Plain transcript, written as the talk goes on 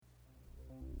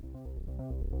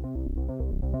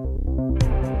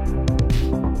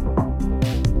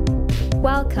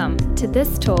Welcome to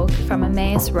this talk from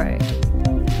Emmaus Road,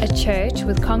 a church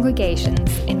with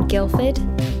congregations in Guildford,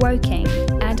 Woking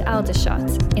and Aldershot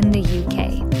in the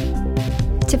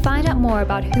UK. To find out more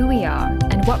about who we are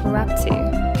and what we're up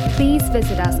to, please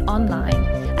visit us online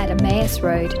at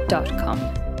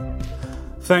emmausroad.com.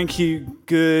 Thank you.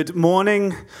 Good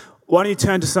morning. Why don't you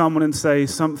turn to someone and say,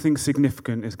 something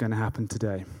significant is going to happen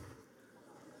today.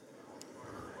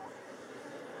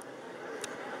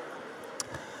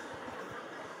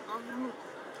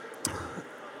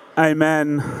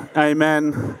 Amen.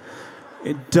 Amen.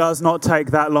 It does not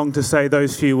take that long to say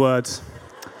those few words.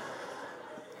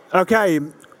 Okay,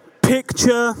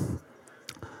 picture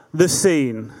the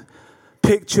scene.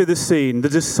 Picture the scene. The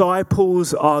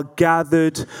disciples are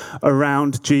gathered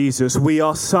around Jesus. We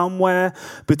are somewhere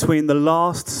between the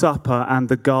Last Supper and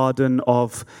the Garden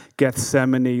of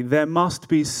Gethsemane. There must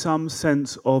be some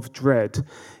sense of dread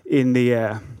in the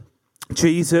air.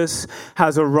 Jesus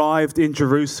has arrived in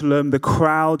Jerusalem. The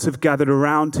crowds have gathered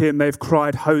around him. They've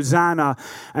cried, Hosanna,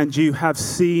 and you have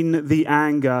seen the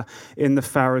anger in the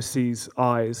Pharisees'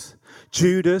 eyes.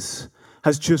 Judas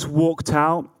has just walked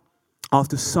out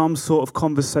after some sort of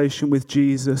conversation with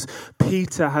Jesus.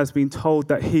 Peter has been told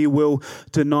that he will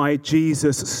deny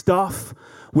Jesus. Stuff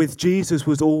with Jesus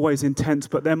was always intense,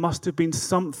 but there must have been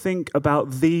something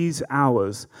about these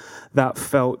hours that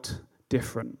felt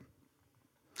different.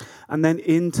 And then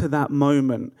into that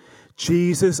moment,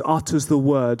 Jesus utters the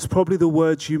words, probably the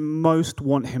words you most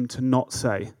want him to not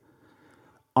say.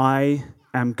 I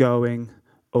am going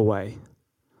away.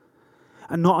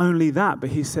 And not only that, but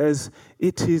he says,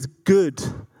 it is good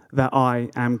that I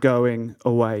am going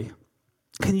away.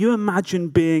 Can you imagine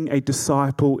being a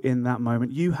disciple in that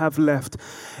moment? You have left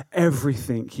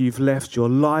everything. You've left your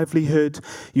livelihood,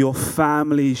 your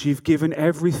families. You've given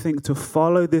everything to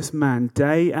follow this man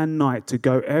day and night, to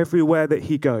go everywhere that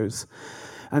he goes.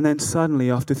 And then suddenly,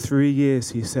 after 3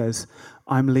 years, he says,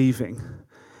 I'm leaving.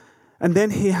 And then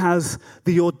he has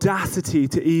the audacity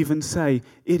to even say,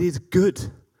 it is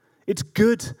good. It's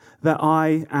good that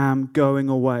I am going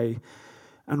away.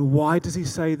 And why does he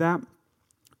say that?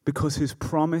 Because his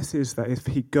promise is that if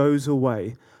he goes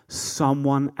away,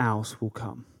 someone else will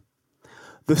come.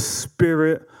 The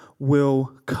Spirit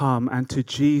will come. And to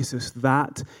Jesus,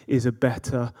 that is a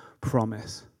better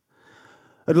promise.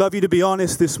 I'd love you to be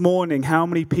honest this morning. How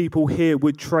many people here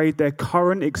would trade their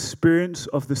current experience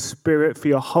of the Spirit for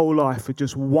your whole life for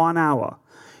just 1 hour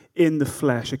in the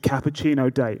flesh, a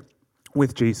cappuccino date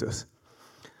with Jesus?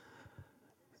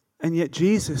 And yet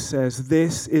Jesus says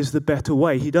this is the better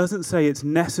way. He doesn't say it's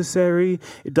necessary.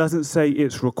 It doesn't say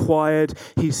it's required.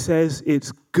 He says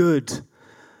it's good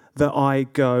that I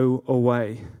go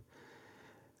away.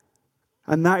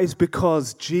 And that is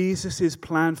because Jesus'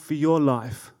 plan for your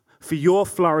life, for your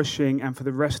flourishing and for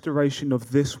the restoration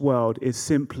of this world is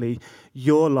simply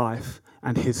your life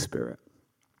and his Spirit.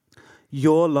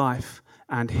 Your life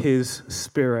and his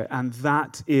Spirit, and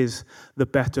that is the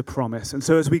better promise. And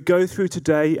so as we go through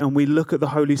today and we look at the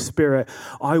Holy Spirit,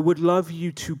 I would love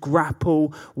you to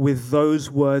grapple with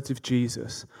those words of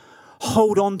Jesus.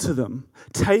 Hold on to them.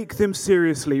 Take them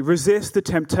seriously. Resist the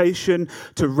temptation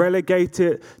to relegate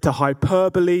it to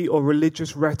hyperbole or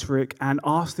religious rhetoric and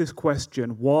ask this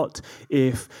question, what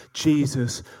if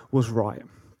Jesus was right?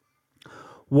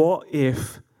 What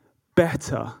if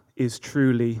better is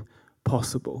truly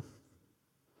possible?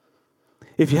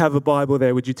 If you have a Bible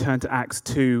there, would you turn to Acts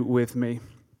 2 with me?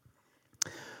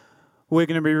 We're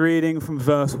going to be reading from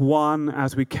verse 1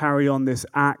 as we carry on this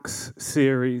Acts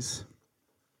series.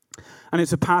 And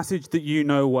it's a passage that you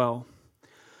know well.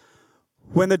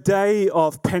 When the day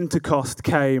of Pentecost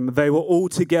came, they were all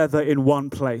together in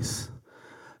one place.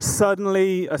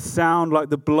 Suddenly, a sound like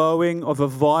the blowing of a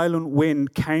violent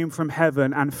wind came from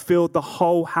heaven and filled the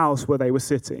whole house where they were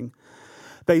sitting.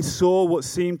 They saw what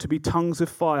seemed to be tongues of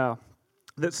fire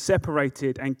that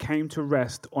separated and came to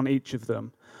rest on each of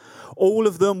them. All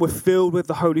of them were filled with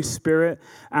the Holy Spirit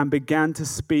and began to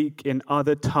speak in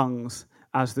other tongues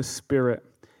as the Spirit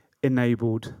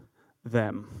enabled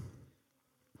them.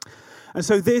 And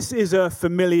so this is a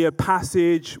familiar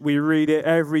passage. We read it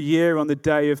every year on the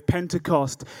day of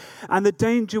Pentecost. And the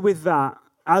danger with that,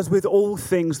 as with all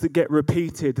things that get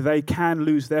repeated, they can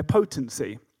lose their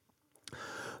potency.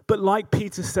 But like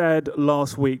Peter said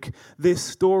last week, this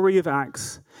story of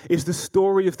Acts is the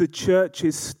story of the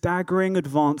church's staggering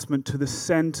advancement to the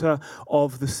center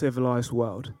of the civilized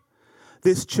world.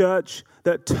 This church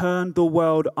that turned the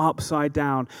world upside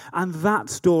down. And that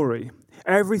story,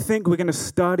 everything we're going to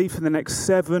study for the next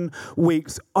 7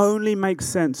 weeks, only makes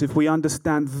sense if we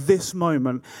understand this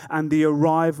moment and the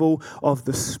arrival of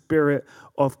the Spirit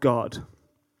of God.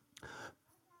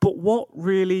 But what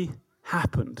really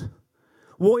happened?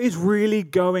 What is really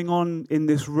going on in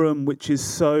this room which is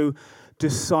so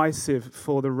decisive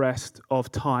for the rest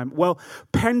of time? Well,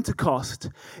 Pentecost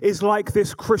is like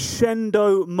this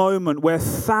crescendo moment where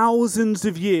thousands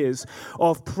of years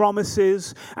of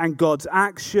promises and God's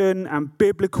action and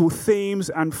biblical themes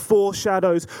and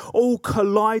foreshadows all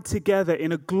collide together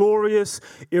in a glorious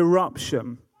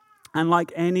eruption. And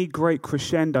like any great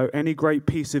crescendo, any great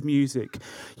piece of music,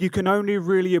 you can only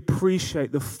really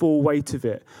appreciate the full weight of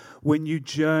it when you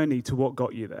journey to what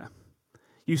got you there.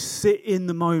 You sit in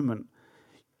the moment.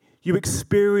 You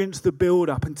experience the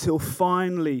build-up until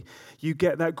finally you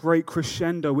get that great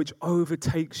crescendo which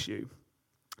overtakes you.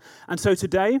 And so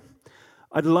today,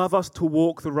 I'd love us to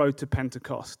walk the road to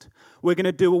Pentecost. We're going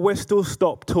to do a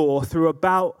whistle-stop tour through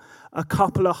about a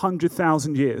couple of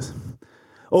 100,000 years,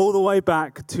 all the way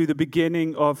back to the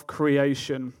beginning of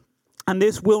creation. And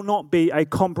this will not be a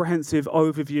comprehensive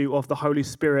overview of the Holy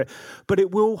Spirit, but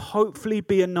it will hopefully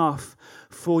be enough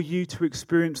for you to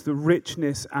experience the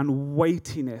richness and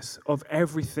weightiness of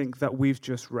everything that we've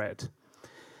just read.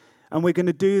 And we're going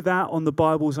to do that on the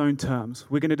Bible's own terms.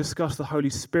 We're going to discuss the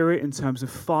Holy Spirit in terms of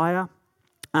fire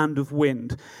and of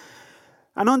wind.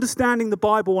 And understanding the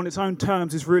Bible on its own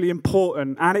terms is really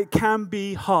important, and it can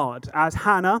be hard. As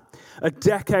Hannah, a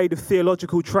decade of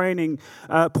theological training,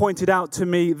 pointed out to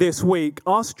me this week,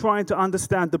 us trying to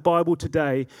understand the Bible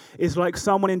today is like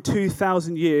someone in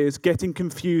 2,000 years getting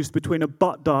confused between a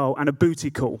butt dial and a booty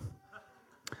call.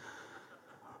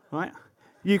 Right?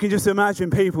 You can just imagine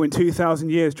people in 2,000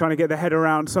 years trying to get their head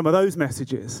around some of those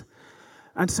messages.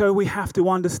 And so we have to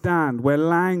understand where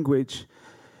language,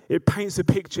 it paints a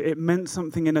picture, it meant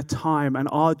something in a time, and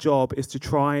our job is to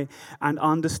try and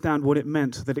understand what it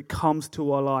meant so that it comes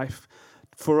to our life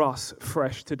for us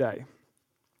fresh today.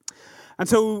 And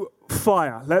so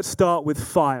fire, let's start with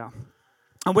fire.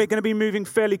 And we're going to be moving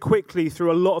fairly quickly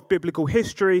through a lot of biblical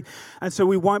history, and so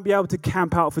we won't be able to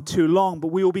camp out for too long, but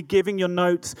we will be giving your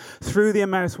notes through the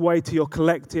Emmaus Way to your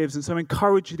collectives, and so I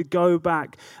encourage you to go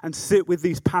back and sit with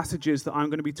these passages that I'm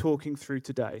going to be talking through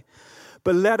today.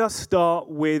 But let us start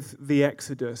with the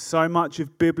Exodus. So much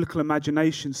of biblical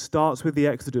imagination starts with the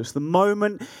Exodus, the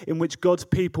moment in which God's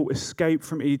people escape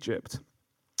from Egypt.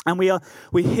 And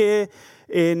we hear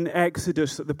in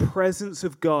Exodus that the presence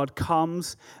of God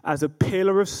comes as a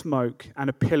pillar of smoke and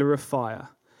a pillar of fire.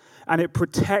 And it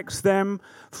protects them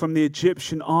from the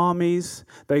Egyptian armies.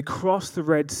 They cross the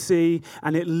Red Sea,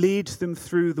 and it leads them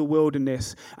through the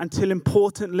wilderness until,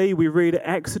 importantly, we read at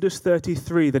Exodus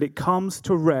 33 that it comes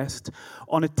to rest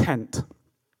on a tent.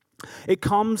 It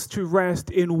comes to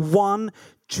rest in one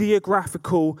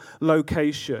geographical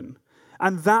location.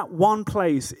 And that one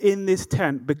place in this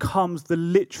tent becomes the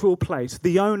literal place,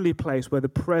 the only place where the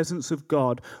presence of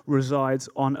God resides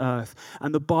on earth.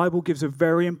 And the Bible gives a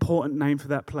very important name for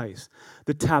that place,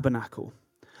 the tabernacle.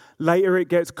 Later it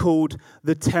gets called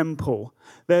the temple.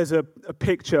 There's a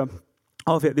picture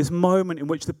of it, this moment in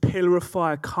which the pillar of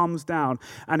fire comes down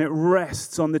and it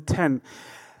rests on the tent.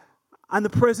 And the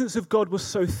presence of God was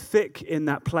so thick in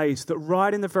that place that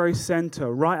right in the very center,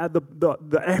 right at the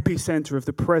epicenter of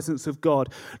the presence of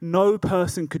God, no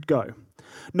person could go.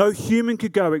 No human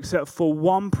could go except for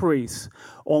one priest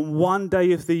on one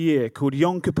day of the year called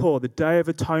Yom Kippur, the Day of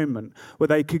Atonement, where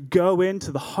they could go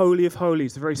into the Holy of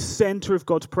Holies, the very center of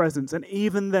God's presence. And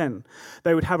even then,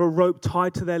 they would have a rope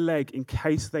tied to their leg in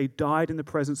case they died in the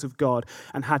presence of God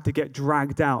and had to get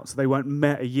dragged out so they weren't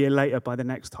met a year later by the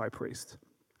next high priest.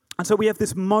 And so we have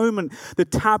this moment, the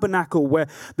tabernacle, where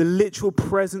the literal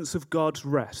presence of God's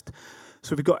rest.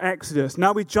 So we've got Exodus.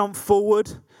 Now we jump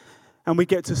forward and we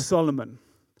get to Solomon.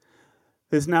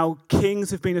 There's now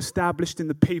kings have been established in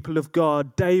the people of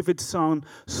God. David's son,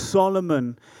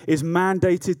 Solomon, is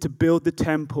mandated to build the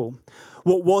temple.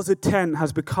 What was a tent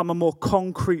has become a more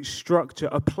concrete structure,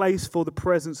 a place for the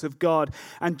presence of God.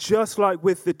 And just like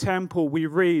with the temple, we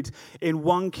read in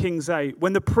 1 Kings 8,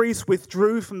 when the priests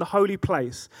withdrew from the holy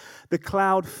place, the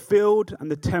cloud filled and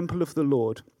the temple of the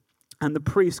Lord. And the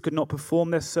priests could not perform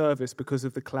their service because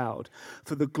of the cloud,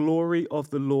 for the glory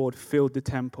of the Lord filled the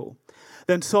temple.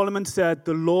 Then Solomon said,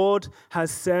 "The Lord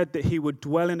has said that he would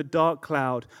dwell in a dark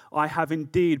cloud. I have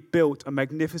indeed built a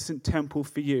magnificent temple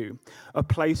for you, a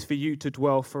place for you to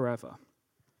dwell forever."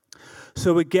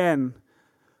 So again,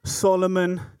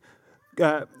 Solomon,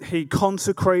 he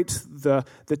consecrates the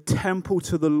temple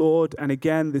to the Lord. And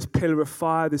again, this pillar of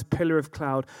fire, this pillar of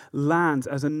cloud lands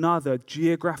as another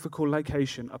geographical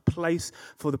location, a place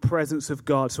for the presence of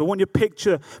God. So I want you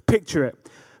to picture it.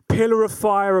 Pillar of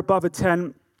fire above a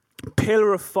tent,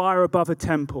 pillar of fire above a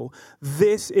temple.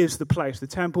 This is the place. The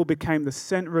temple became the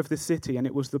center of the city, and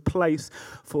it was the place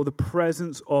for the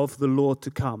presence of the Lord to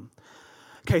come.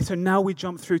 Okay, so now we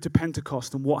jump through to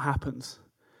Pentecost, and what happens?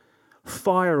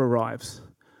 Fire arrives,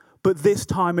 but this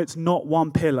time it's not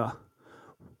one pillar.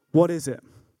 What is it?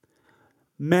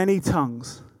 Many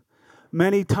tongues.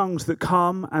 Many tongues that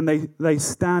come and they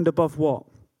stand above what?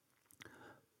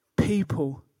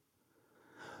 People.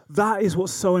 That is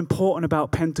what's so important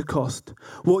about Pentecost.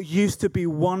 What used to be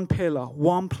one pillar,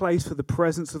 one place for the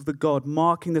presence of the God,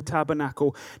 marking the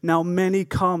tabernacle. Now many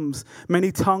tongues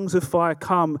of fire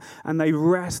come and they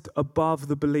rest above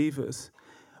the believers,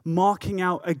 marking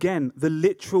out again the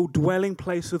literal dwelling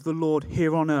place of the Lord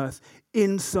here on earth,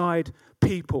 inside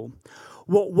people.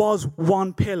 What was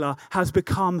one pillar has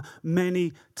become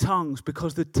many tongues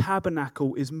because the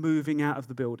tabernacle is moving out of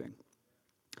the building.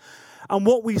 And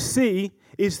what we see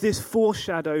is this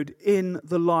foreshadowed in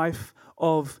the life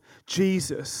of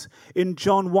Jesus. In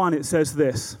John 1, it says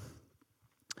this.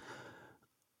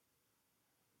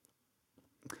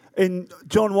 In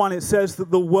John 1, it says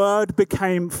that the Word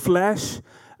became flesh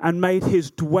and made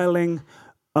his dwelling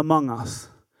among us.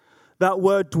 That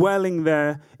word dwelling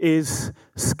there is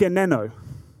skeneno.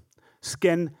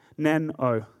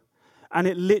 Skeneno. And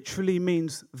it literally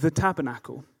means the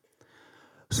tabernacle.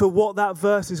 So what that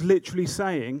verse is literally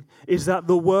saying is that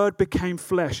the Word became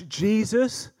flesh.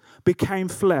 Jesus became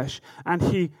flesh and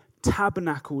he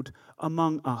tabernacled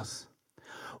among us.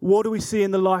 What do we see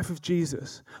in the life of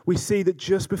Jesus? We see that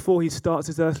just before he starts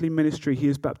his earthly ministry, he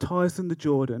is baptized in the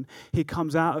Jordan. He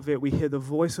comes out of it. We hear the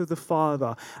voice of the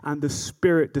Father and the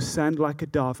Spirit descend like a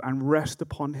dove and rest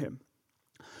upon him.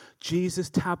 Jesus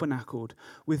tabernacled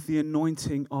with the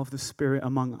anointing of the Spirit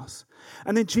among us.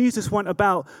 And then Jesus went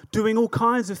about doing all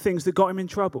kinds of things that got him in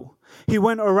trouble. He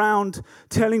went around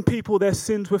telling people their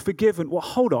sins were forgiven. Well,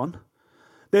 hold on.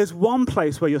 There's one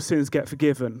place where your sins get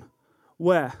forgiven.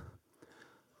 Where?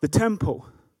 The temple.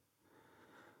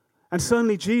 And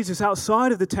suddenly Jesus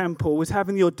outside of the temple was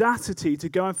having the audacity to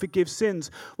go and forgive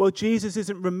sins. Well, Jesus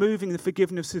isn't removing the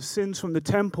forgiveness of sins from the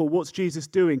temple. What's Jesus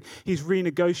doing? He's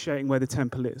renegotiating where the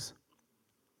temple is.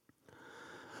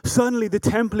 Suddenly the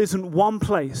temple isn't one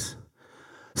place.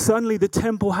 Suddenly the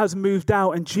temple has moved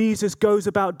out and Jesus goes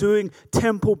about doing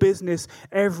temple business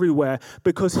everywhere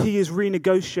because he is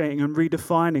renegotiating and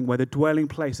redefining where the dwelling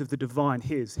place of the divine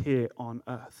is here on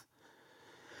earth.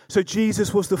 So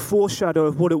Jesus was the foreshadow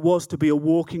of what it was to be a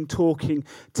walking, talking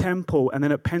temple. And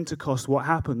then at Pentecost, what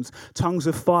happens? Tongues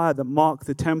of fire that mark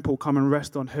the temple come and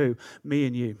rest on who? Me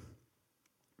and you.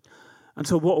 And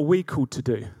so what are we called to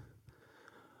do?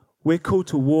 We're called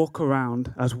to walk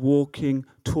around as walking,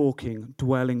 talking,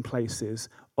 dwelling places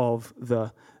of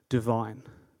the divine.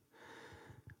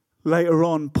 Later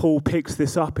on, Paul picks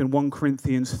this up in 1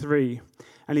 Corinthians 3.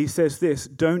 And he says this,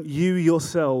 don't you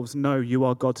yourselves know you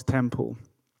are God's temple?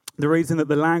 The reason that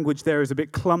the language there is a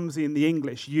bit clumsy in the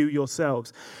English, you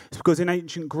yourselves, is because in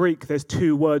ancient Greek there's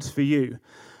two words for you.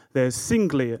 There's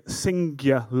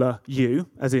singular you,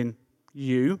 as in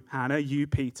you, Hannah, you,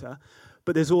 Peter,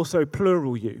 but there's also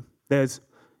plural you. There's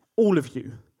all of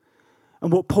you.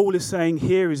 And what Paul is saying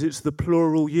here is it's the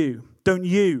plural you. Don't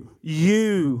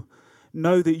you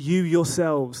know that you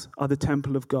yourselves are the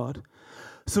temple of God?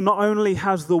 So not only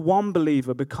has the one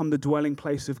believer become the dwelling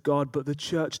place of God, but the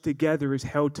church together is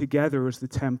held together as the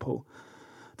temple.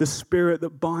 The Spirit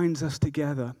that binds us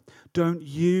together. Don't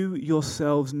you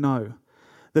yourselves know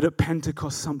that at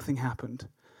Pentecost something happened?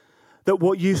 That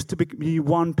what used to be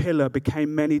one pillar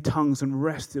became many tongues and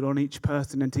rested on each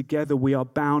person. And together we are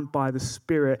bound by the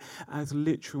Spirit as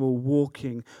literal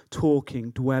walking,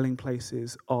 talking, dwelling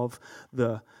places of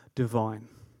the divine.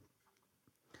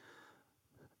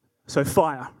 So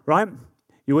fire, right?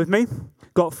 You with me?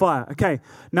 Got fire. Okay,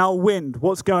 now wind.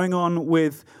 What's going on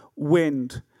with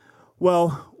wind?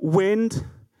 Well, wind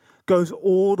goes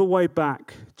all the way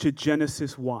back to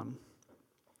Genesis 1.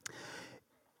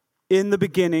 In the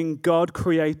beginning, God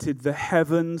created the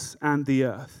heavens and the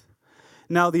earth.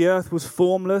 Now the earth was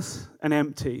formless and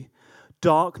empty.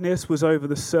 Darkness was over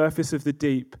the surface of the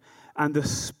deep, and the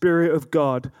Spirit of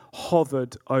God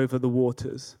hovered over the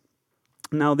waters.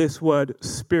 Now, this word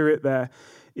spirit there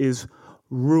is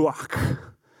ruach.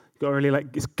 Got really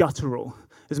it's guttural.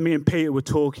 As me and Peter were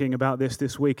talking about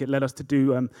this week, it led us to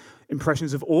do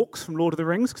impressions of orcs from Lord of the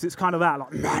Rings, because it's kind of that,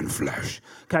 like man flesh.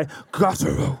 Okay,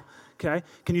 guttural. Okay,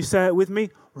 can you say it with me?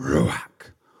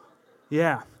 Ruach.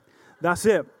 Yeah, that's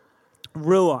it.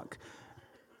 Ruach.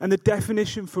 And the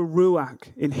definition for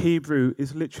ruach in Hebrew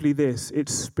is literally this.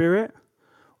 It's spirit,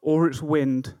 or it's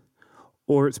wind,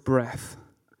 or it's breath.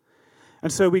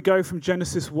 And so we go from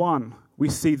Genesis 1, we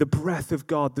see the breath of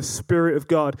God, the Spirit of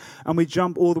God. And we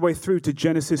jump all the way through to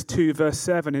Genesis 2, verse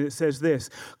 7, and it says this: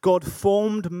 God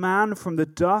formed man from the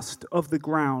dust of the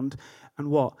ground, and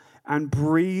what? And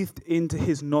breathed into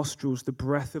his nostrils the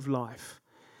breath of life,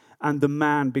 and the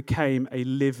man became a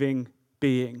living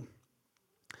being.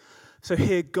 So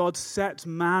here God sets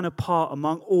man apart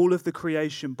among all of the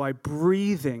creation by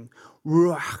breathing,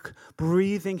 ruach,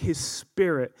 breathing his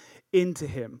Spirit into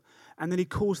him. And then he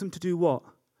calls them to do what?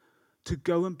 To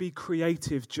go and be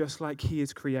creative just like he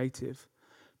is creative,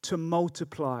 to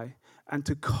multiply and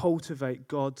to cultivate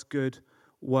God's good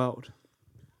world.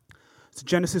 So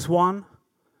Genesis 1,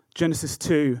 Genesis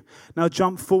 2. Now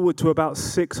jump forward to about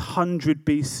 600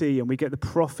 BC and we get the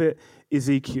prophet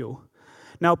Ezekiel.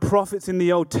 Now prophets in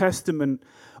the Old Testament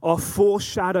are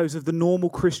foreshadows of the normal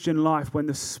Christian life when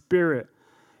the Spirit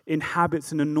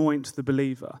inhabits and anoints the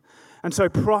believer. And so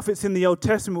prophets in the Old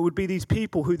Testament would be these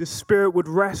people who the Spirit would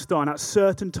rest on at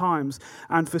certain times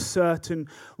and for certain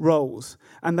roles.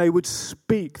 And they would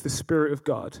speak the Spirit of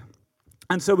God.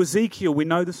 And so Ezekiel, we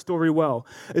know the story well.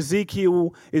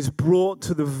 Ezekiel is brought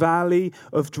to the valley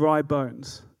of dry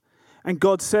bones. And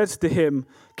God says to him,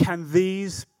 "Can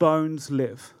these bones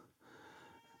live?"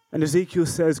 And Ezekiel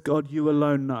says, "God, you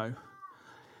alone know."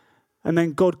 And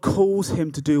then God calls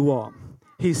him to do what?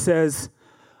 He says,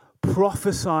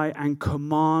 "Prophesy and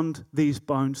command these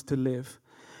bones to live."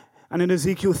 And in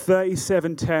Ezekiel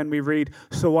 37:10 we read,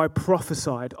 "So I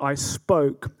prophesied, I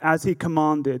spoke as he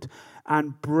commanded,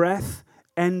 and breath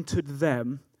entered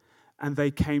them, and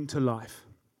they came to life."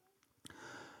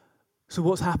 So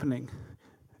what's happening?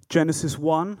 Genesis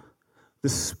 1, the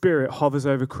Spirit hovers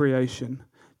over creation.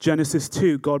 Genesis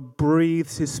 2, God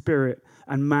breathes his Spirit,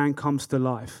 and man comes to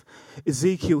life.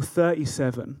 Ezekiel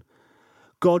 37,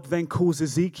 God then calls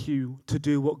Ezekiel to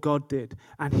do what God did,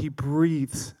 and he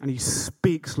breathes and he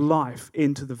speaks life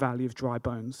into the valley of dry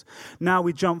bones. Now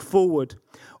we jump forward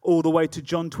all the way to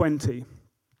John 20.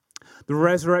 The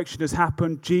resurrection has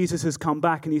happened. Jesus has come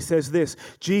back, and he says this.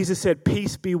 Jesus said,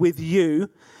 "Peace be with you.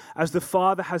 As the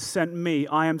Father has sent me,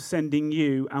 I am sending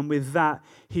you." And with that,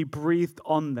 he breathed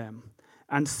on them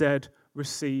and said,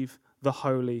 "Receive the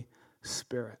Holy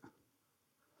Spirit."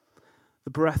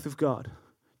 The breath of God.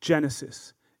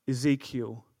 Genesis,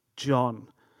 Ezekiel, John,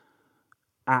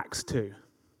 Acts 2.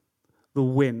 The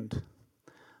wind,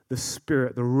 the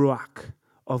Spirit, the ruach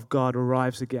of God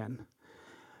arrives again.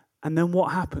 And then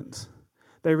what happens?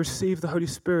 They receive the Holy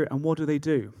Spirit, and what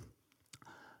do?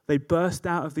 They burst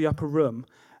out of the upper room,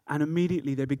 and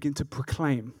immediately they begin to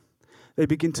proclaim. They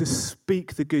begin to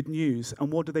speak the good news,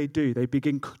 and what do? They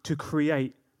begin to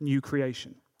create new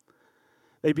creation.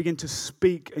 They begin to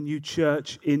speak a new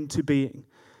church into being.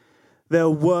 Their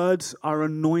words are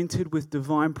anointed with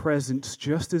divine presence,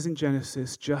 just as in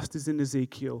Genesis, just as in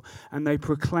Ezekiel, and they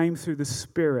proclaim through the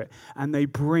Spirit, and they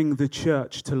bring the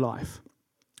church to life.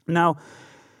 Now,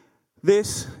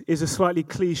 this is a slightly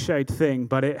cliched thing,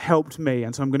 but it helped me,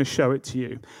 and so I'm going to show it to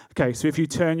you. Okay, so if you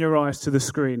turn your eyes to the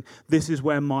screen, this is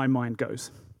where my mind goes.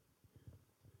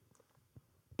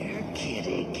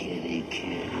 Kitty, kitty,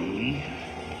 kitty.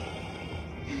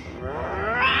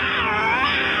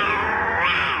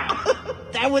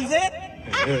 That was it?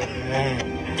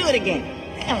 Do it again.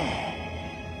 Huh?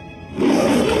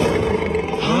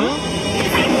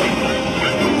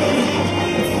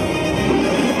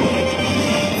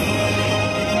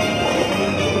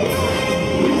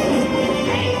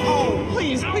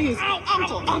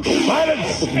 Uncle.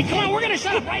 Silence! Hey, come on, we're gonna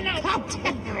shut up right now.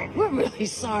 We're really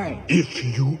sorry. If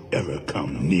you ever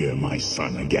come near my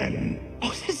son again.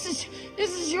 Oh, this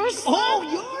is your son? Oh,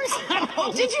 yours?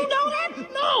 Did you know that?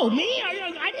 No, me?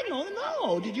 I didn't know.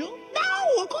 No, did you?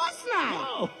 No, of course not.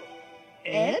 No.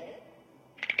 Ed?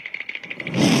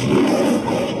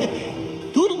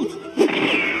 Doodles.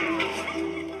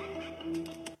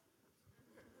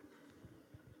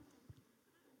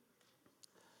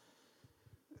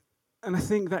 And I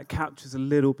think that captures a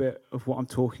little bit of what I'm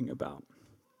talking about.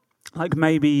 Like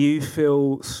maybe you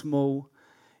feel small,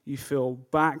 you feel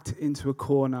backed into a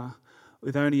corner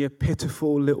with only a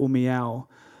pitiful little meow.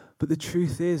 But the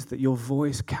truth is that your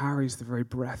voice carries the very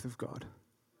breath of God,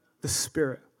 the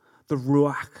Spirit, the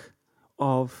ruach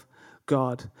of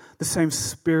God, the same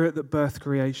Spirit that birthed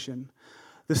creation,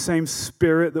 the same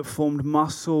Spirit that formed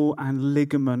muscle and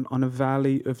ligament on a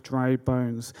valley of dry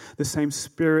bones, the same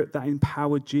Spirit that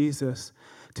empowered Jesus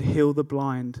to heal the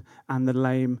blind and the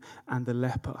lame and the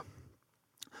leper.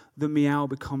 The meow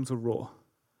becomes a roar.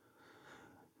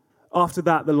 After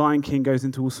that, the Lion King goes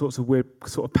into all sorts of weird,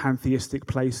 sort of pantheistic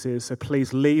places, so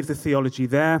please leave the theology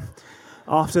there.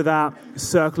 After that,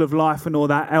 Circle of Life and all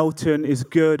that, Elton is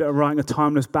good at writing a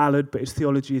timeless ballad, but his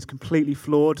theology is completely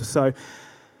flawed.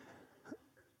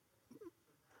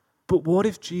 But what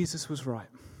if Jesus was right?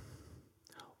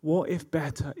 What if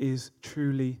better is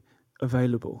truly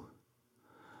available?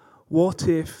 What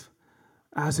if,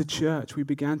 as a church, we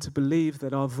began to believe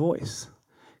that our voice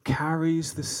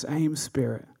carries the same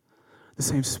spirit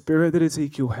that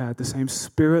Ezekiel had, the same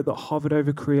spirit that hovered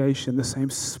over creation, the same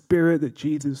spirit that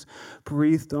Jesus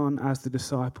breathed on as the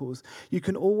disciples? You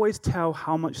can always tell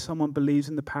how much someone believes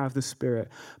in the power of the Spirit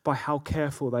by how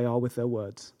careful they are with their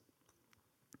words.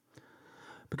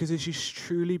 Because as you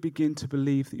truly begin to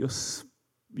believe that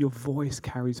your voice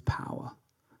carries power.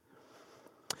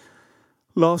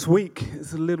 Last week,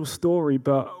 it's a little story,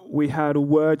 but we had a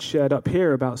word shared up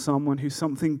here about someone who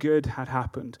something good had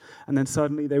happened, and then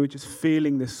suddenly they were just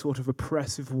feeling this sort of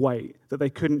oppressive weight that they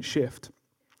couldn't shift.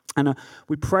 And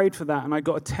we prayed for that, and I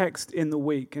got a text in the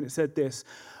week, and it said this: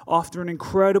 after an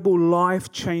incredible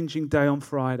life-changing day on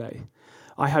Friday,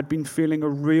 I had been feeling a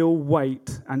real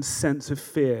weight and sense of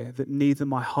fear that neither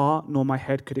my heart nor my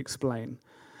head could explain.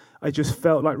 I just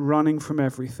felt like running from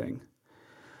everything.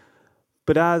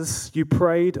 But as you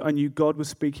prayed, I knew God was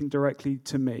speaking directly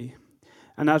to me.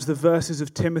 And as the verses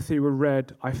of Timothy were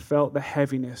read, I felt the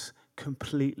heaviness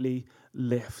completely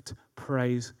lift.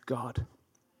 Praise God.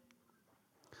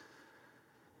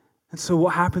 And so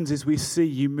what happens is we see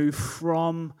you move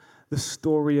from the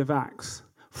story of Acts,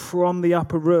 from the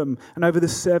upper room. And over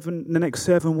the next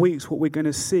 7 weeks, what we're going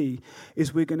to see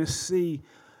is we're going to see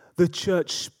the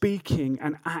church speaking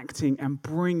and acting and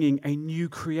bringing a new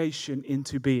creation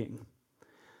into being.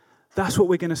 That's what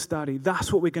we're going to study.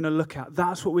 That's what we're going to look at.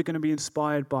 That's what we're going to be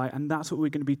inspired by. And that's what we're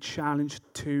going to be challenged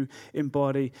to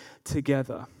embody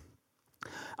together.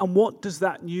 And what does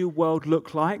that new world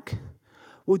look like?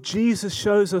 Well, Jesus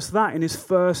shows us that in his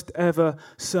first ever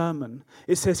sermon.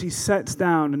 It says he sits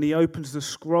down and he opens the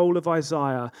scroll of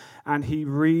Isaiah and he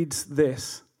reads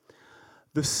this: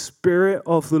 "The Spirit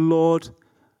of the Lord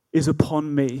is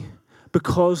upon me,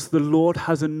 because the Lord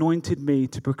has anointed me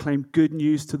to proclaim good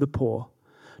news to the poor,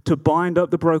 to bind up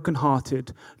the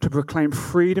brokenhearted, to proclaim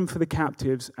freedom for the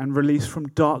captives and release from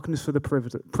darkness for the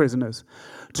prisoners,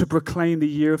 to proclaim the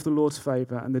year of the Lord's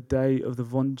favor and the day of the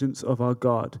vengeance of our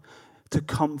God, to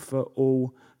comfort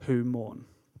all who mourn."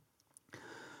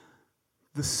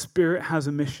 The Spirit has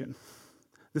a mission.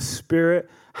 The Spirit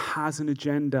has an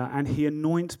agenda, and he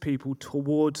anoints people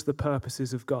towards the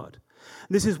purposes of God.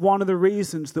 This is one of the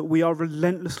reasons that we are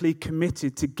relentlessly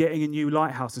committed to getting a new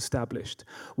lighthouse established.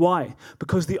 Why?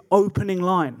 Because the opening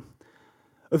line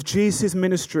of Jesus'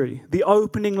 ministry, the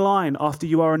opening line after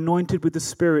you are anointed with the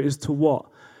Spirit is to what?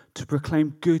 To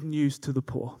proclaim good news to the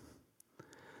poor.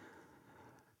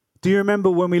 Do you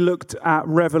remember when we looked at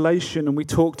Revelation and we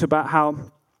talked about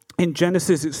how in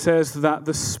Genesis it says that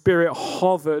the Spirit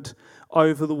hovered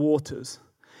over the waters?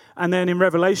 And then in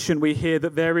Revelation we hear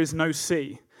that there is no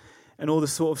sea. And all the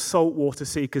sort of saltwater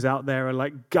seekers out there are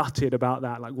like gutted about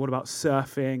that. Like, what about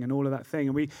surfing and all of that thing?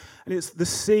 And it's the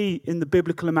sea in the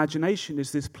biblical imagination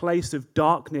is this place of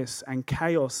darkness and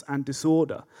chaos and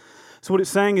disorder. So what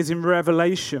it's saying is in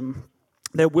Revelation,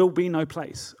 there will be no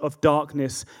place of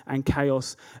darkness and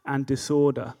chaos and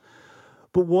disorder.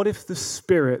 But what if the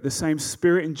Spirit, the same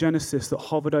Spirit in Genesis that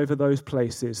hovered over those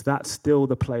places, that's still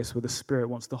the place where the Spirit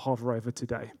wants to hover over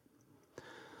today?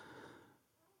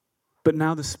 But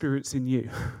now the Spirit's in you.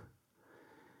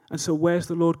 And so where's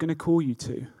the Lord going to call you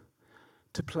to?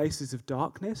 To places of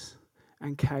darkness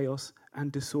and chaos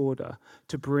and disorder,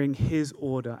 to bring his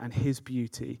order and his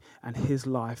beauty and his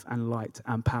life and light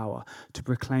and power, to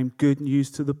proclaim good news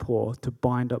to the poor, to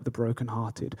bind up the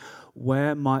brokenhearted.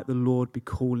 Where might the Lord be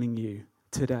calling you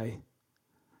today?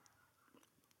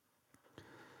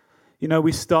 You know,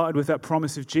 we started with that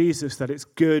promise of Jesus that it's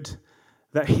good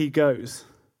that he goes.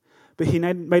 But he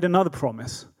made another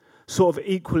promise, sort of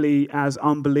equally as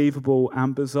unbelievable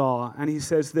and bizarre. And he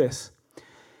says this.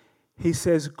 He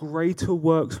says, "Greater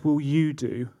works will you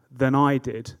do than I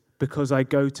did, because I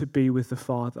go to be with the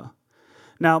Father."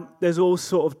 Now, there's all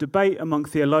sort of debate among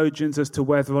theologians as to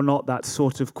whether or not that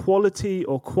sort of quality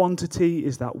or quantity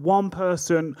is that one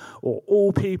person or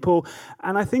all people.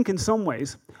 And I think in some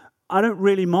ways, I don't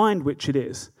really mind which it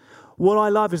is. What I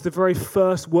love is the very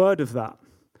first word of that.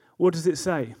 What does it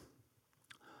say?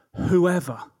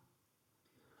 Whoever.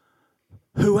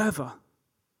 Whoever.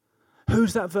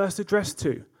 Who's that verse addressed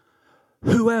to?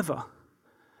 Whoever.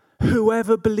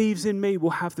 Whoever believes in me will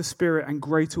have the Spirit, and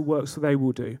greater works they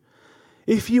will do.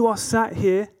 If you are sat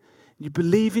here, you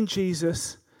believe in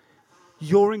Jesus,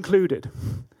 you're included.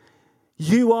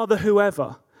 You are the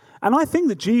whoever. And I think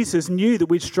that Jesus knew that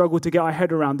we'd struggle to get our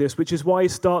head around this, which is why he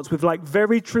starts with like,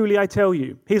 very truly I tell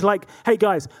you. He's like, hey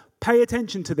guys, pay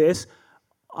attention to this.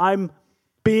 I'm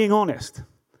being honest.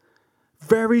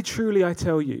 Very truly I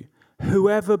tell you,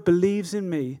 whoever believes in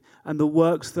me and the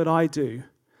works that I do,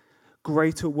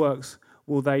 greater works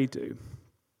will they do.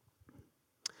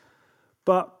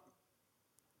 But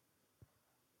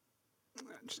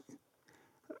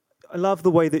I love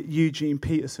the way that Eugene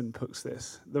Peterson puts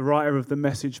this, the writer of the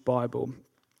Message Bible,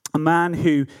 a man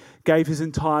who gave his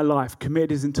entire life,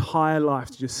 committed his entire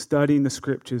life to just studying the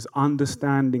scriptures,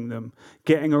 understanding them,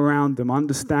 getting around them,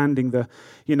 understanding the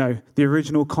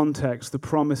original context, the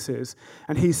promises.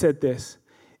 And he said this,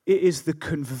 it is the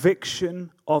conviction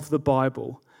of the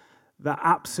Bible that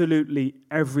absolutely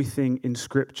everything in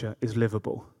scripture is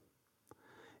livable.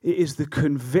 It is the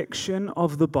conviction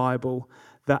of the Bible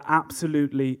that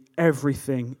absolutely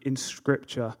everything in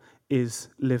Scripture is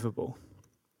livable.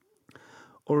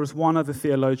 Or as one other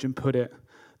theologian put it,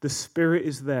 the Spirit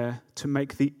is there to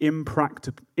make the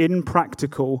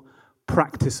impractical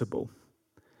practicable.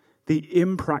 The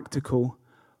impractical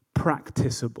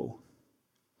practicable.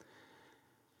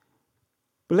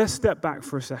 But let's step back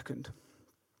for a second,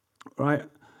 right?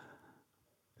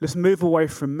 Let's move away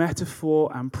from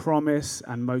metaphor and promise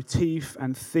and motif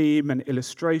and theme and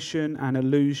illustration and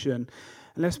allusion.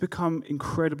 And let's become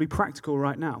incredibly practical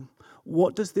right now.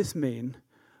 What does this mean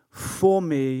for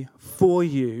me, for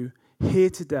you, here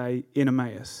today in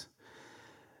Emmaus?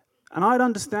 And I'd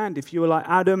understand if you were like,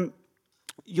 Adam,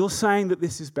 you're saying that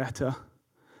this is better.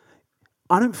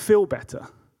 I don't feel better.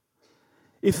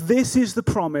 If this is the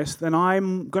promise, then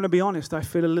I'm going to be honest, I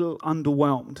feel a little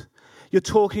underwhelmed. You're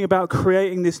talking about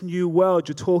creating this new world.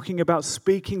 You're talking about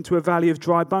speaking to a valley of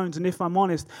dry bones. And if I'm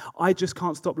honest, I just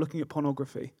can't stop looking at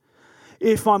pornography.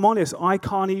 If I'm honest, I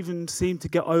can't even seem to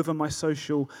get over my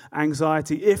social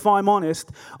anxiety. If I'm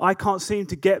honest, I can't seem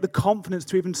to get the confidence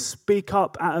to even speak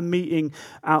up at a meeting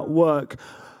at work.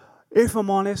 If I'm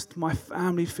honest, my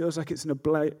family feels like it's in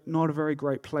not a very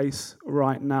great place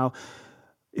right now.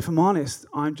 If I'm honest,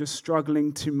 I'm just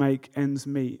struggling to make ends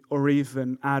meet. Or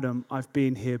even, Adam, I've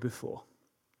been here before.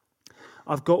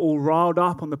 I've got all riled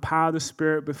up on the power of the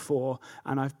Spirit before,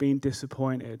 and I've been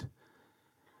disappointed.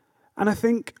 And I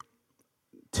think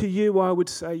to you, I would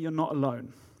say you're not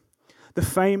alone. The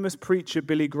famous preacher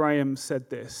Billy Graham said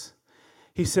this.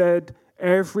 He said,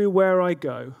 everywhere I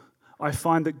go, I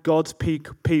find that God's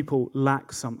people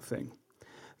lack something.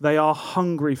 They are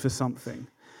hungry for something.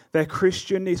 Their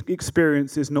Christian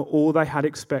experience is not all they had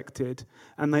expected,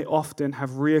 and they often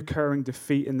have reoccurring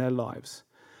defeat in their lives.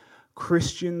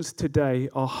 Christians today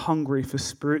are hungry for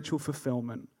spiritual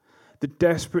fulfillment. The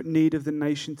desperate need of the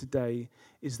nation today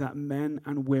is that men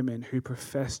and women who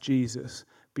profess Jesus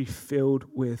be filled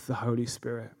with the Holy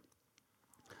Spirit.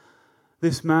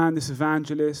 This man, this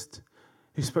evangelist,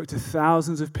 who spoke to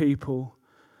thousands of people,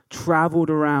 traveled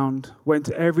around, went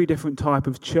to every different type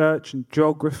of church and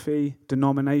geography,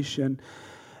 denomination,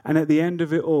 and at the end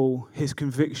of it all, his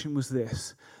conviction was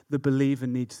this: the believer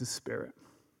needs the Spirit.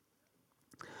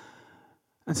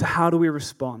 And so how do we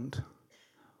respond?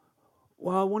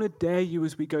 Well, I want to dare you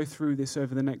as we go through this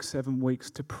over the next 7 weeks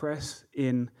to press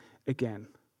in again.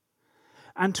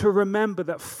 And to remember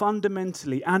that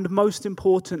fundamentally and most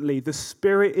importantly, the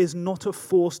Spirit is not a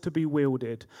force to be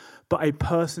wielded, but a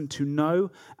person to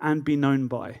know and be known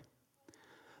by.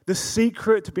 The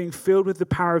secret to being filled with the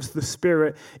power of the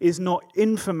Spirit is not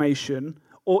information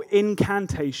or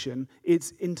incantation,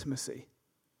 it's intimacy.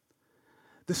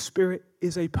 The Spirit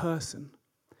is a person.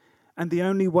 And the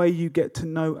only way you get to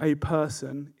know a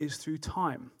person is through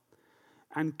time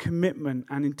and commitment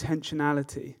and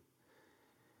intentionality.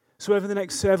 So over the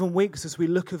next 7 weeks, as we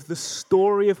look at the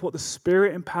story of what the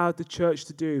Spirit empowered the church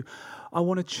to do, I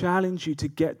want to challenge you to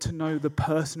get to know the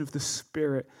person of the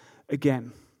Spirit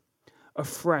again,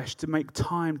 afresh, to make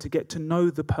time to get to know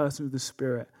the person of the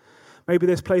Spirit. Maybe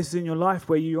there's places in your life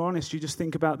where you're honest, you just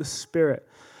think about the Spirit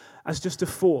as just a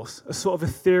force, a sort of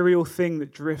ethereal thing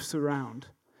that drifts around,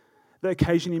 that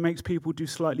occasionally makes people do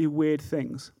slightly weird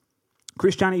things.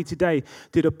 Christianity Today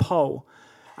did a poll,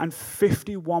 and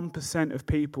 51% of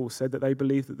people said that they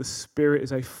believe that the Spirit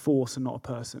is a force and not a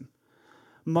person.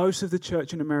 Most of the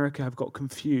church in America have got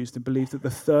confused and believe that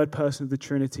the third person of the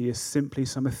Trinity is simply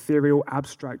some ethereal,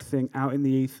 abstract thing out in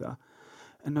the ether.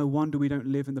 And no wonder we don't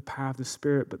live in the power of the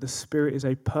Spirit, but the Spirit is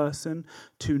a person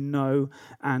to know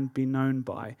and be known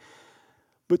by.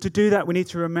 But to do that, we need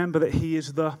to remember that He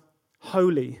is the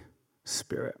Holy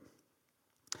Spirit.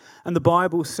 And the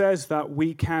Bible says that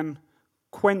we can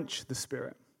quench the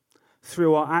Spirit.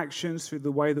 through our actions, through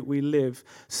the way that we live.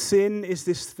 Sin is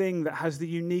this thing that has the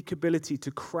unique ability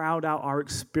to crowd out our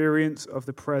experience of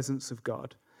the presence of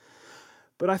God.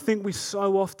 But I think we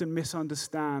so often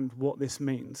misunderstand what this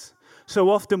means. So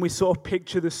often we sort of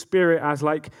picture the Spirit as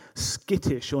like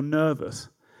skittish or nervous.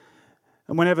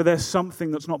 And whenever there's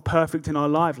something that's not perfect in our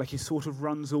life, like he sort of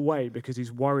runs away because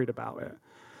he's worried about it.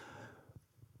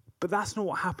 But that's not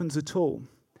what happens at all.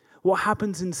 What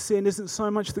happens in sin isn't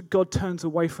so much that God turns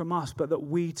away from us, but that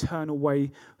we turn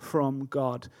away from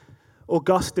God.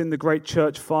 Augustine, the great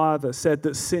church father, said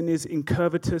that sin is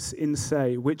incurvatus in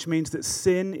se, which means that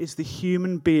sin is the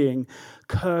human being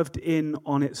curved in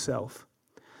on itself.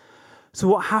 So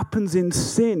what happens in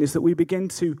sin is that we begin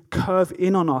to curve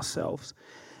in on ourselves,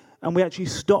 and we actually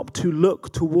stop to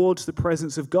look towards the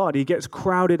presence of God. He gets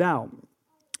crowded out.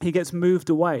 He gets moved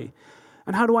away.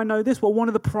 And how do I know this? Well, one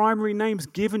of the primary names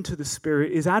given to the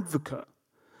Spirit is advocate.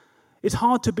 It's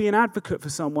hard to be an advocate for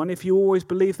someone if you always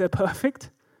believe they're perfect.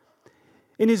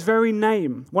 In his very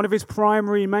name, one of his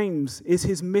primary names is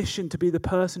his mission to be the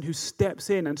person who steps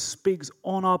in and speaks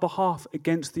on our behalf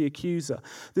against the accuser.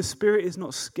 The Spirit is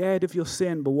not scared of your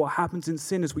sin, but what happens in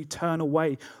sin is we turn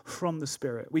away from the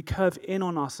Spirit. We curve in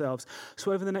on ourselves.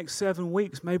 So over the next 7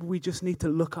 weeks, maybe we just need to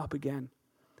look up again.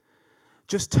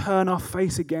 Just turn our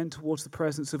face again towards the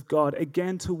presence of God,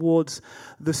 again towards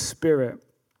the Spirit.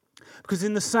 Because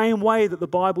in the same way that the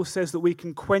Bible says that we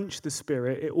can quench the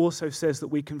Spirit, it also says that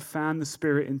we can fan the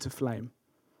Spirit into flame.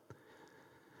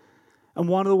 And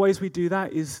one of the ways we do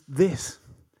that is this,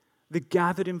 the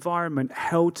gathered environment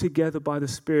held together by the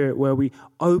Spirit, where we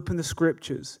open the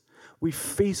Scriptures, we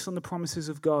feast on the promises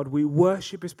of God, we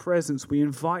worship His presence, we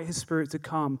invite His Spirit to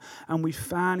come, and we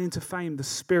fan into flame the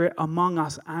Spirit among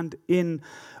us and in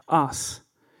us.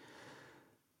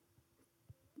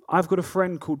 I've got a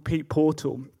friend called Pete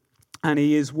Portal, and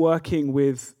he is working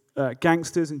with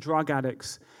gangsters and drug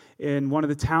addicts in one of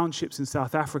the townships in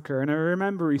South Africa. And I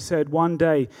remember he said one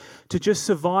day, to just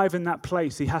survive in that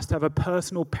place, he has to have a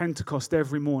personal Pentecost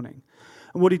every morning.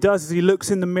 And what he does is he looks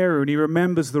in the mirror and he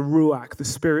remembers the Ruach, the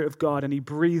Spirit of God, and he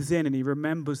breathes in and he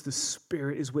remembers the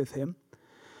Spirit is with him.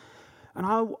 And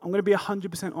I'm going to be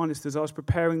 100% honest, as I was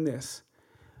preparing this,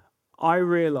 I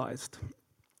realized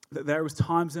that there was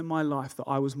times in my life that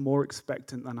I was more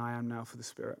expectant than I am now for the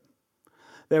Spirit.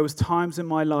 There was times in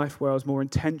my life where I was more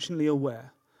intentionally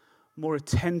aware, more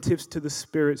attentive to the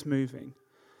Spirit's moving.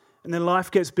 And then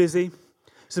life gets busy.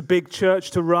 It's a big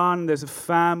church to run. There's a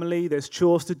family. There's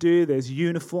chores to do. There's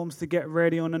uniforms to get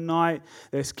ready on a night.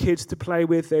 There's kids to play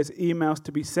with. There's emails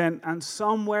to be sent. And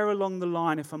somewhere along the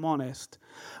line, if I'm honest,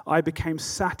 I became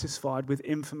satisfied with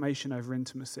information over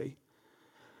intimacy.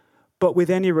 But with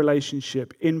any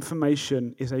relationship,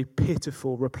 information is a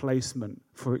pitiful replacement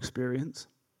for experience.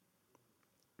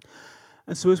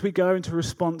 And so as we go into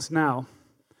response now,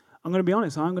 I'm going to be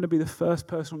honest, I'm going to be the first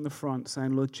person on the front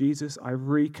saying, Lord Jesus, I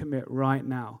recommit right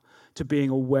now to being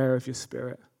aware of your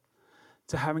Spirit,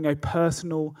 to having a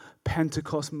personal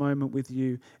Pentecost moment with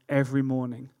you every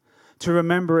morning, to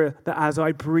remember that as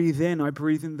I breathe in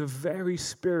the very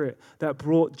Spirit that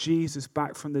brought Jesus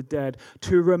back from the dead,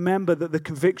 to remember that the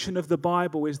conviction of the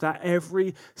Bible is that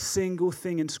every single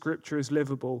thing in Scripture is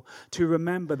livable, to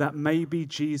remember that maybe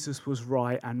Jesus was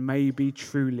right and maybe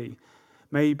truly,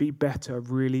 maybe better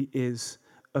really is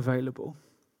available.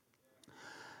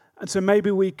 And so maybe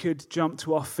we could jump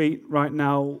to our feet right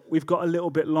now. We've got a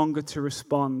little bit longer to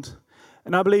respond.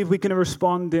 And I believe we can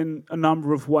respond in a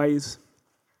number of ways.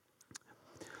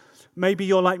 Maybe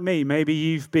you're like me. Maybe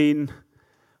you've been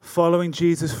following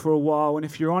Jesus for a while. And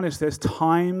if you're honest, there's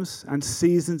times and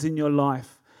seasons in your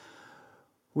life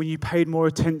when you paid more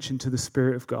attention to the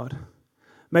Spirit of God.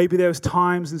 Maybe there was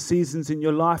times and seasons in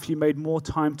your life you made more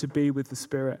time to be with the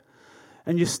Spirit.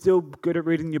 And you're still good at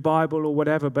reading your Bible or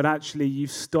whatever, but actually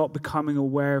you've stopped becoming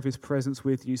aware of His presence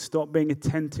with you. Stop being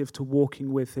attentive to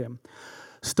walking with Him.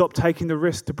 Stop taking the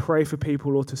risk to pray for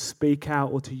people or to speak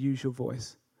out or to use your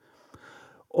voice.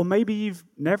 Or maybe you've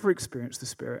never experienced the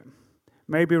Spirit.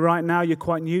 Maybe right now you're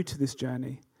quite new to this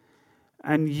journey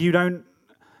and you don't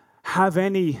have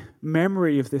any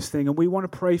memory of this thing. And we want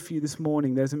to pray for you this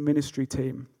morning. There's a ministry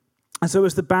team. And so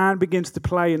as the band begins to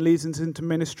play and leads us into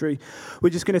ministry, we're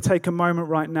just going to take a moment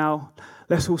right now.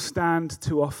 Let's all stand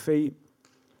to our feet.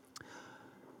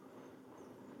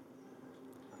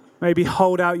 Maybe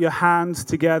hold out your hands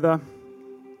together.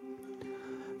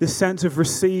 This sense of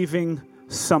receiving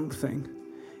something.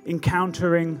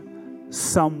 Encountering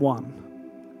someone.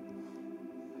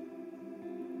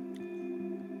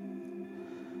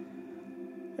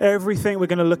 Everything we're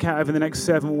going to look at over the next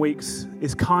 7 weeks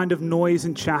is kind of noise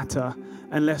and chatter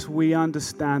unless we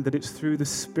understand that it's through the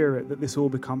Spirit that this all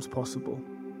becomes possible.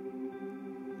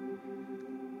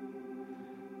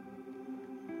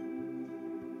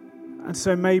 And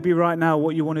so maybe right now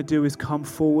what you want to do is come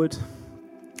forward.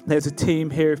 There's a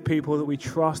team here of people that we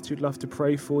trust who'd love to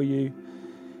pray for you.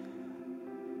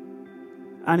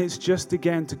 And it's just,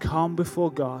 again, to come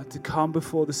before God, to come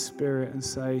before the Spirit and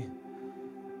say,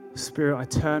 Spirit, I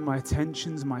turn my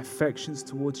attentions, my affections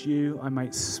towards you. I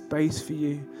make space for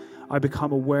you. I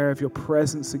become aware of your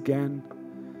presence again.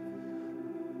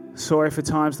 Sorry for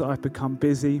times that I've become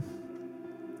busy,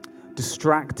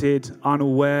 distracted,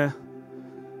 unaware.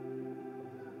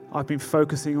 I've been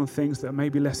focusing on things that are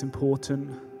maybe less important.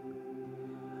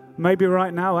 Maybe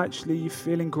right now, actually, you're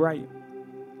feeling great.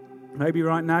 Maybe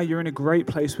right now you're in a great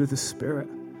place with the Spirit.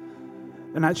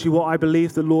 And actually what I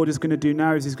believe the Lord is going to do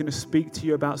now is he's going to speak to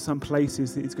you about some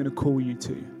places that he's going to call you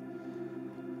to.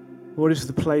 What is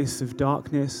the place of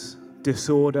darkness,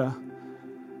 disorder,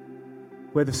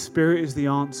 where the Spirit is the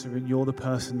answer and you're the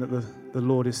person that the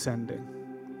Lord is sending.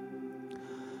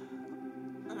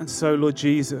 And so, Lord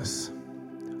Jesus,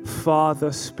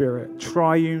 Father, Spirit,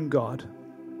 triune God,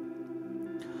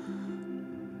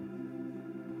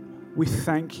 we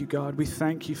thank you, God. We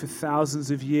thank you for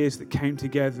thousands of years that came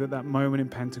together at that moment in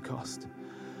Pentecost.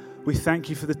 We thank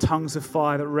you for the tongues of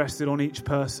fire that rested on each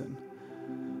person.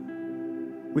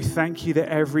 We thank you that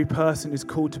every person is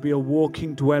called to be a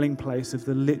walking dwelling place of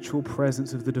the literal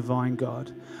presence of the divine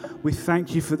God. We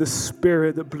thank you for the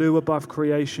Spirit that blew above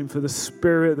creation, for the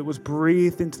Spirit that was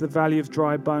breathed into the valley of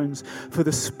dry bones, for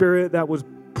the Spirit that was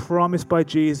promised by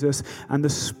Jesus, and the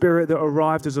Spirit that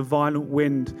arrived as a violent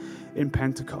wind in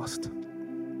Pentecost.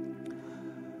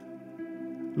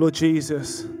 Lord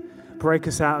Jesus, break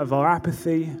us out of our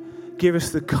apathy. Give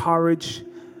us the courage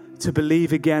to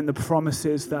believe again the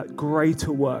promises that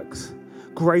greater works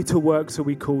are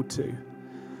we called to,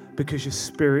 because your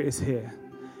Spirit is here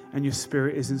and your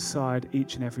Spirit is inside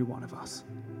each and every one of us.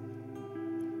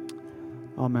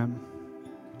 Amen.